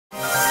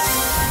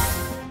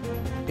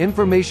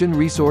Information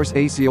Resource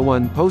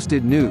Asia1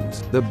 posted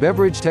news. The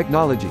beverage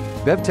technology,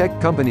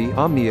 BevTech company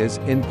Omnias,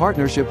 in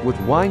partnership with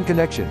Wine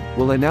Connection,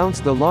 will announce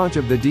the launch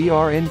of the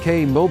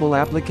DRNK mobile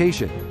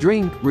application,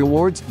 Drink,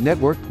 Rewards,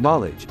 Network,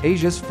 Knowledge,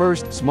 Asia's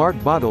first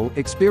smart bottle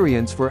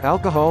experience for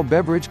alcohol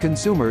beverage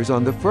consumers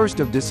on the 1st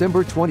of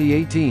December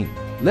 2018.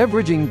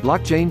 Leveraging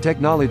blockchain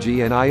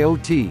technology and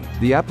IoT,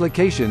 the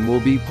application will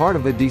be part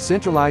of a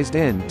decentralized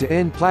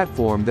end-to-end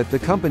platform that the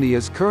company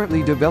is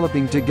currently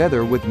developing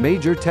together with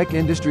major tech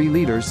industry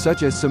leaders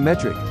such as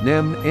Symmetric,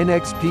 NEM,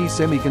 NXP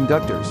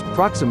Semiconductors,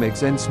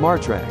 Proximix and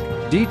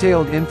SmartTrack.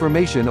 Detailed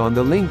information on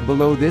the link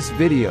below this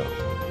video.